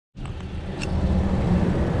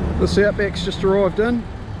This Outback's just arrived in,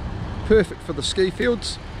 perfect for the ski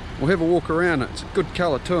fields. We'll have a walk around it. It's a good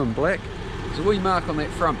colour too in black. There's a wee mark on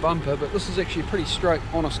that front bumper, but this is actually a pretty straight,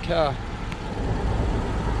 honest car.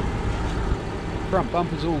 Front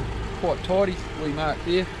bumper's all quite tidy, wee mark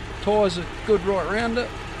there. Tyres are good right round it.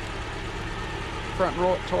 Front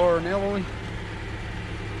right tyre and alloy.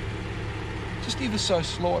 Just ever so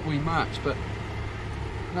slight wee marks, but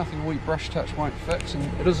nothing a wee brush touch won't fix,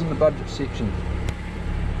 and it is in the budget section.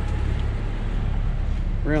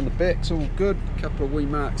 Around the back's all good, a couple of wee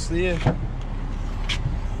marks there.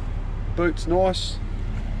 Boot's nice.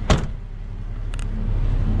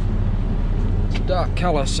 It's a dark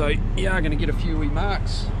colour, so you are going to get a few wee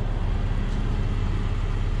marks.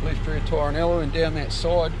 Left rear tyre and alloy, and down that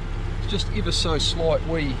side it's just ever so slight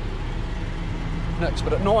wee nicks,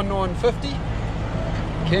 but at 9,950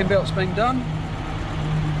 cam belt's been done.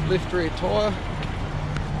 Left rear tyre.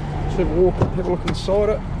 Let's have a walk, have a look inside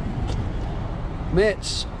it.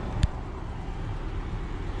 Mats,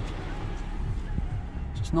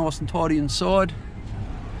 just nice and tidy inside.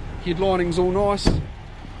 Headlining's all nice.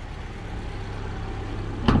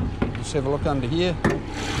 Let's have a look under here.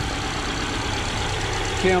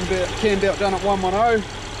 Cam belt done at 110,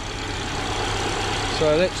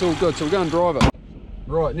 so that's all good. So we'll go and drive it.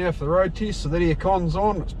 Right, now for the road test. So that air con's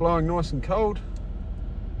on, it's blowing nice and cold.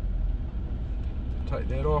 Take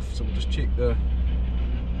that off, so we'll just check the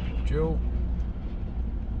dual.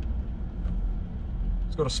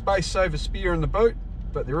 It's got a space saver spare in the boot,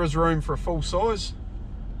 but there is room for a full size,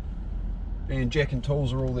 and jack and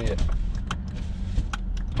tools are all there.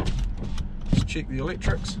 Let's check the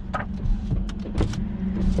electrics.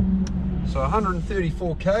 So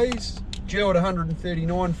 134 Ks, due at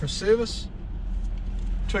 139 for service.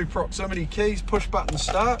 2 proximity keys, push button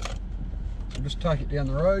start. We'll just take it down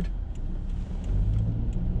the road.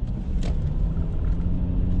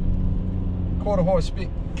 Quite a high spec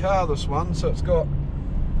car, this one. So it's got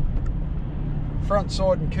front,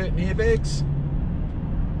 side and curtain airbags,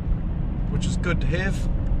 which is good to have,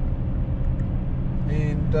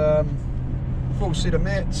 and full set of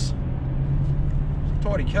mats.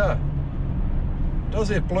 Tidy car. It does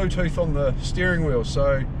have Bluetooth on the steering wheel,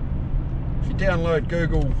 so if you download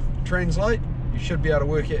Google Translate, you should be able to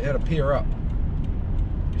work out how to pair up.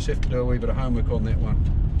 You just have to do a wee bit of homework on that one.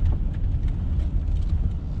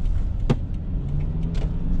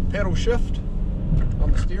 Paddle shift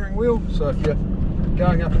on the steering wheel, so if you're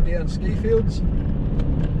going up and down ski fields, you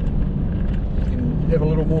can have a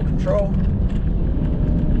little more control.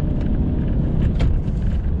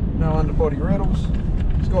 No underbody rattles.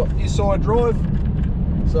 It's got S-side drive,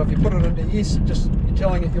 so if you put it into S, just you're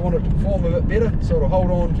telling it you want it to perform a bit better, so it'll hold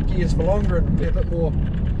on to gears for longer and be a bit more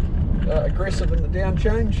aggressive in the down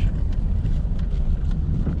change.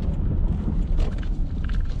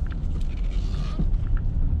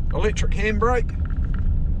 Electric handbrake.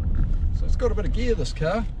 So it's got a bit of gear, this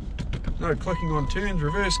car. No clicking on turns,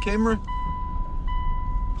 reverse camera.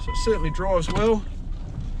 So it certainly drives well.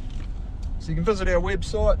 So you can visit our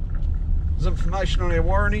website. There's information on our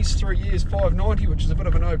warranties, 3 years, 590, which is a bit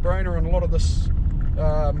of a no-brainer on a lot of this,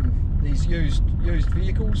 these used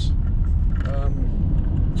vehicles.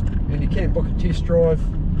 And you can book a test drive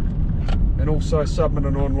and also submit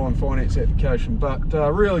an online finance application. But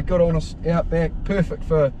really good, honest Outback, perfect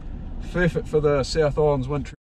for the South Island's winter.